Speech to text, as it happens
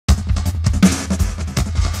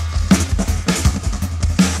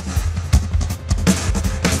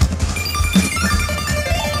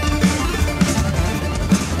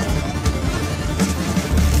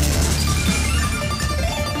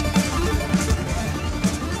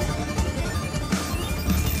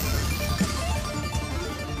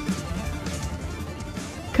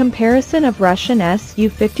Comparison of Russian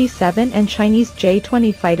Su-57 and Chinese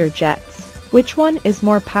J-20 fighter jets. Which one is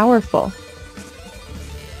more powerful?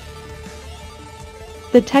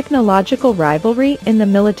 The technological rivalry in the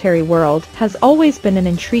military world has always been an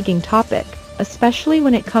intriguing topic, especially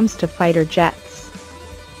when it comes to fighter jets.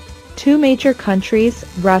 Two major countries,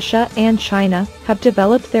 Russia and China, have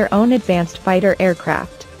developed their own advanced fighter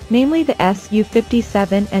aircraft, namely the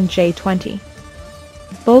Su-57 and J-20.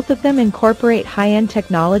 Both of them incorporate high-end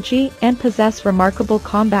technology and possess remarkable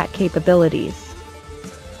combat capabilities.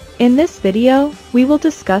 In this video, we will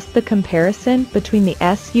discuss the comparison between the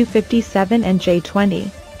Su-57 and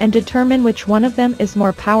J-20, and determine which one of them is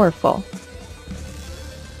more powerful.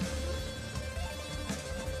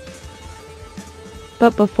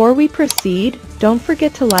 But before we proceed, don't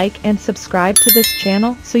forget to like and subscribe to this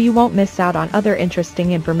channel so you won't miss out on other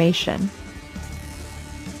interesting information.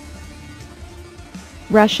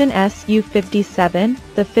 Russian Su-57,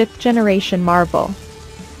 the fifth-generation marvel.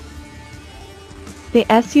 The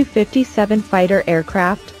Su-57 fighter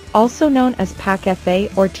aircraft, also known as Pak-Fa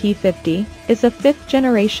or T-50, is a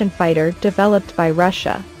fifth-generation fighter developed by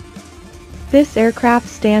Russia. This aircraft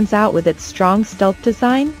stands out with its strong stealth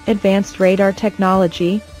design, advanced radar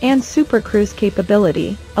technology, and supercruise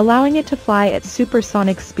capability, allowing it to fly at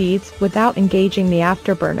supersonic speeds without engaging the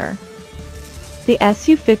afterburner. The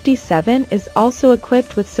Su-57 is also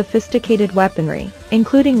equipped with sophisticated weaponry,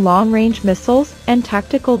 including long-range missiles and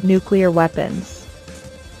tactical nuclear weapons.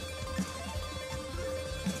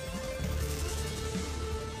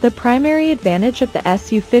 The primary advantage of the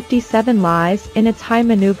Su-57 lies in its high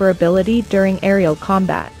maneuverability during aerial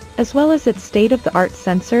combat, as well as its state-of-the-art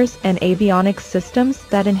sensors and avionics systems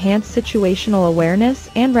that enhance situational awareness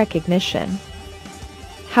and recognition.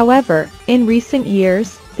 However, in recent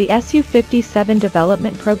years, the Su-57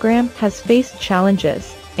 development program has faced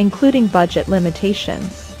challenges, including budget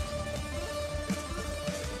limitations.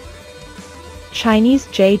 Chinese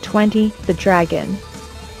J-20, the Dragon.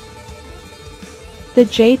 The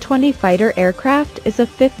J-20 fighter aircraft is a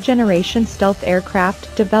fifth-generation stealth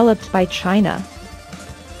aircraft developed by China.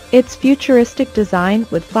 Its futuristic design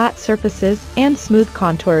with flat surfaces and smooth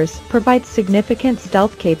contours provides significant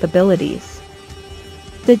stealth capabilities.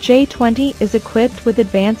 The J-20 is equipped with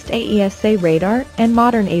advanced AESA radar and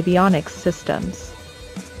modern avionics systems.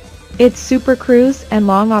 Its supercruise and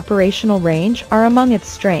long operational range are among its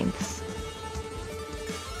strengths.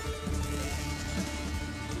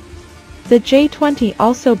 The J-20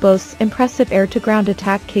 also boasts impressive air-to-ground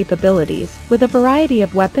attack capabilities with a variety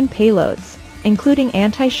of weapon payloads, including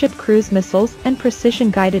anti-ship cruise missiles and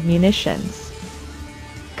precision-guided munitions.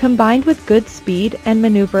 Combined with good speed and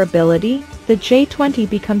maneuverability, the J-20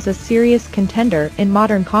 becomes a serious contender in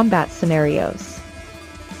modern combat scenarios.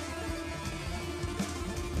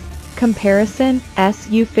 Comparison: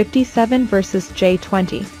 Su-57 vs.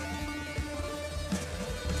 J-20.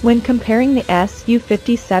 When comparing the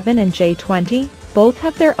Su-57 and J-20, both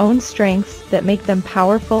have their own strengths that make them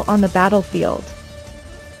powerful on the battlefield.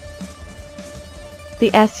 The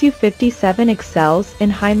Su-57 excels in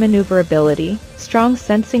high maneuverability, strong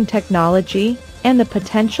sensing technology, and the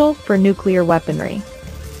potential for nuclear weaponry.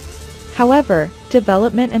 However,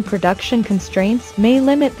 development and production constraints may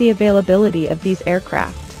limit the availability of these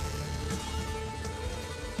aircraft.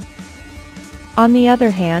 On the other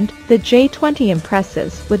hand, the J-20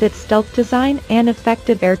 impresses with its stealth design and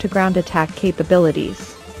effective air-to-ground attack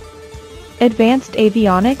capabilities. Advanced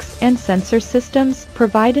avionics and sensor systems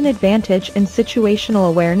provide an advantage in situational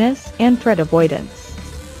awareness and threat avoidance.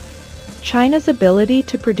 China's ability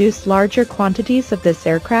to produce larger quantities of this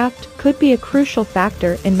aircraft could be a crucial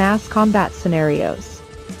factor in mass combat scenarios.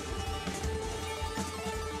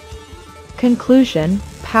 Conclusion: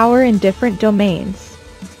 power in different domains.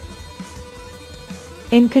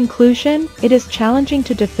 In conclusion, it is challenging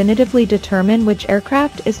to definitively determine which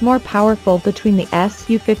aircraft is more powerful between the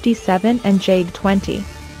Su-57 and J-20.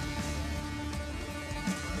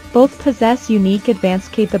 Both possess unique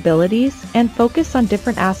advanced capabilities and focus on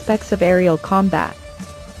different aspects of aerial combat.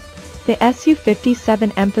 The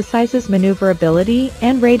Su-57 emphasizes maneuverability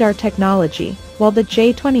and radar technology, while the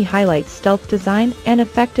J-20 highlights stealth design and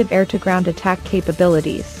effective air-to-ground attack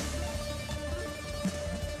capabilities.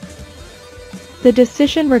 The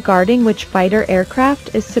decision regarding which fighter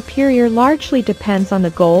aircraft is superior largely depends on the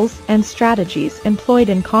goals and strategies employed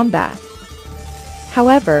in combat.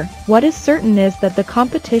 However, what is certain is that the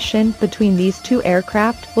competition between these two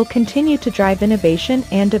aircraft will continue to drive innovation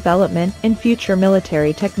and development in future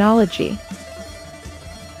military technology.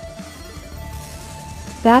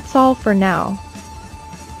 That's all for now.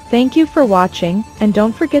 Thank you for watching, and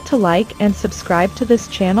don't forget to like and subscribe to this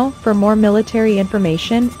channel for more military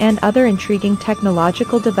information and other intriguing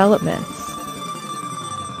technological developments.